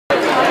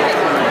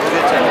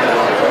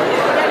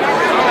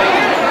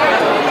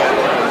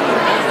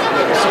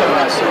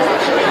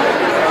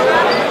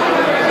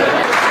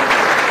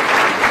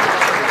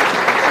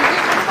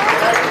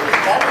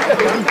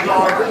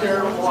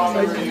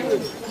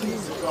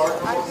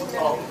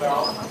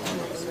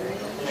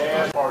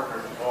And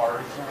partners of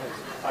ours.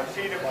 I've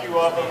seen a few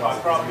of them. I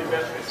probably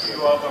missed a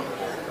few of them.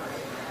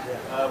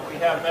 We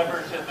have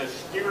members in the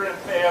Steeren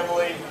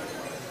family,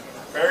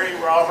 Barry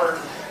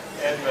Roberts,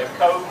 and the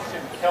Coates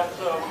and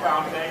Kelso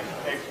Foundation.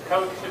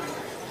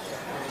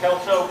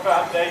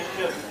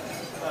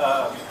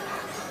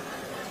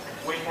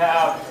 We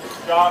have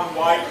John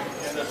White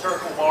in the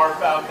Circle Bar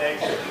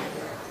Foundation.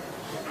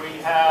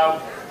 We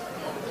have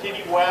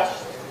Kitty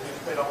West, who's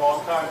been a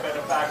long-time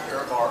benefactor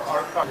of our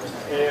art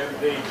and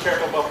the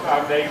charitable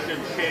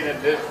foundation, Shannon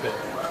Nisbet.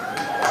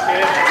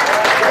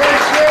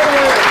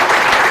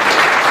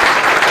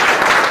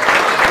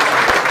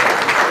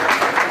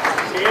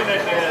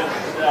 Shannon is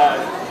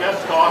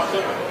just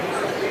awesome.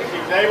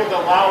 She's able to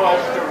allow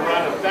us to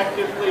run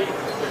effectively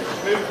and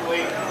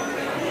smoothly.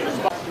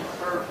 She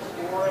serves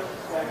for us,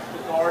 thanks to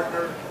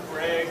Gardner,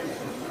 Greg,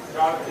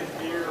 Jonathan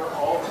Deere,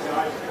 all the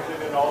guys who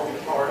did it all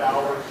these hard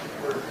hours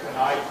for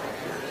tonight.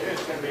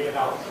 It's going to be an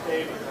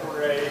outstanding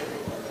parade.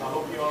 I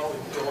hope you all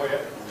enjoy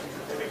it.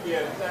 And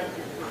again, thank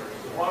you for a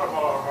lot of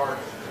our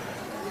hearts,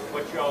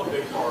 what you all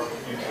do for our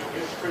community.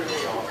 It's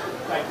truly awesome.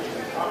 Thank you.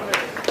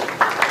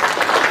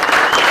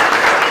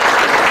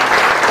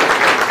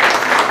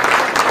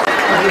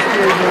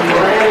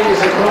 Randy is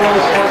the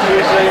coolest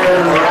country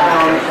singer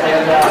around,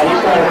 and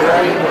he's got a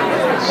great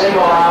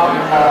single-out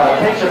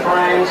picture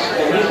frames,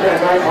 and he's been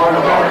a great part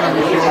of our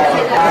community.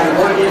 And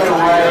we're giving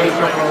away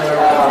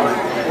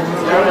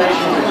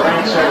donations and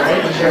grants to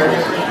 8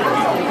 charities.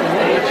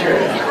 8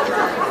 charities.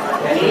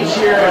 And each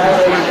year out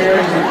of those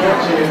charities we give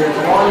to, there's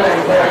one they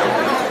pick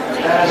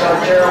as our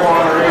charitable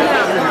honoree.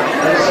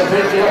 And it's a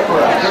big deal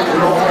for us.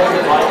 We don't take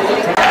it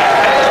lightly.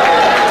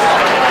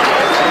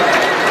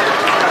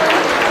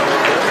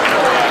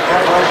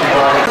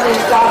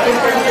 Stopping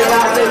for you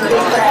not being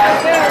big crowd,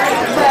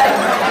 but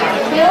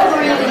Bill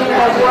really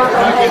has worked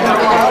on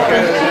making all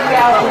since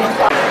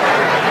 2005.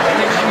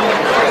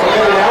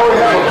 Okay, now we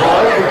have a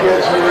plug to get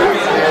to,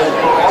 and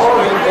for all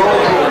of you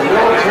going to the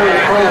military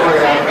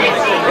program,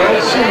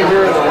 let's see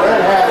here in the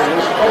red hat in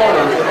this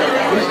corner,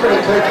 he's going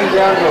to take you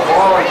down to the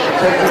barge to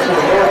take you to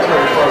the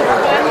military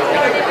program.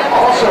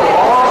 Also,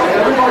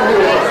 everyone who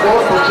is a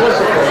full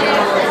participant,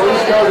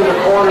 please go to the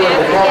corner of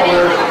the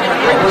Cavaliers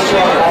and put you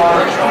on the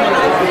barge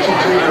and get you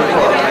to your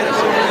club.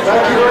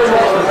 Thank you very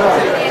much for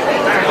coming.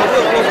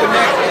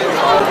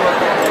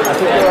 I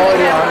think they're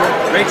already on.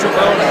 Rachel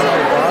Bowman.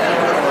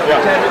 Yeah.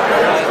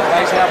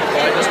 Nice having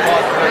you. I just bought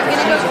her.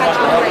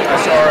 I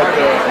saw her at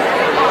the.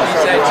 She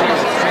said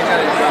she's going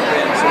to jump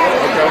in. So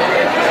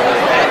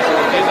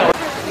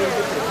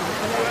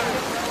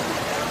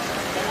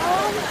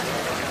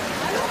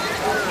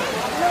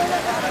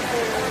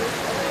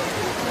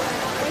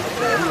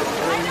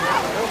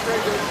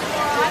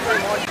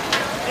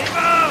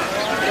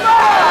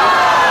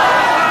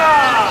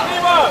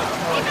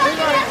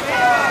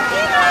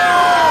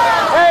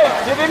Hey,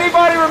 did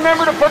anybody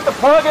remember to put the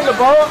plug in the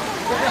boat?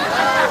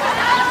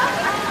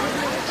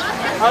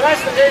 Oh,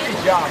 that's the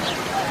Navy's job.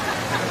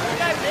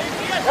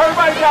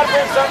 Everybody's got to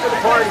bring something to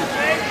the party.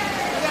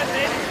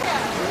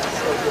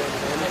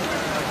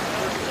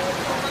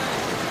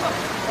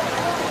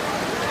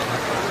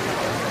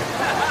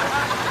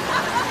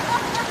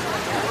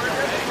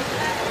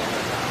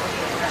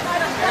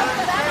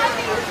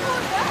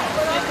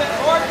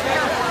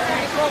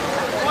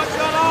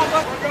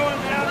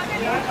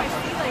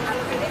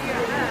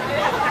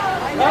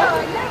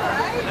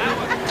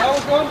 That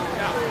was good?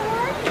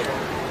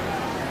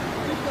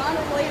 We've gone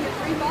and played at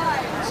 3-5.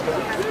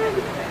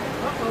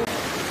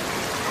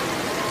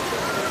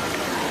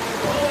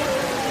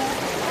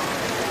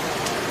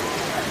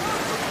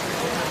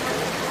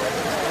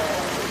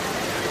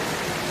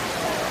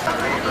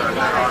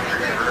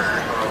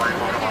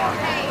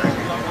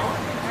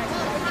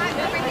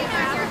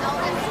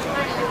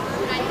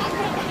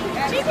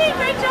 She did a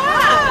great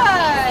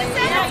job! You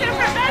said it's a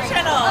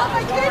professional! Oh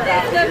my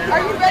goodness!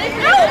 Are you ready for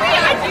No, wait,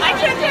 I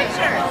took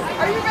pictures!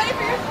 Are you ready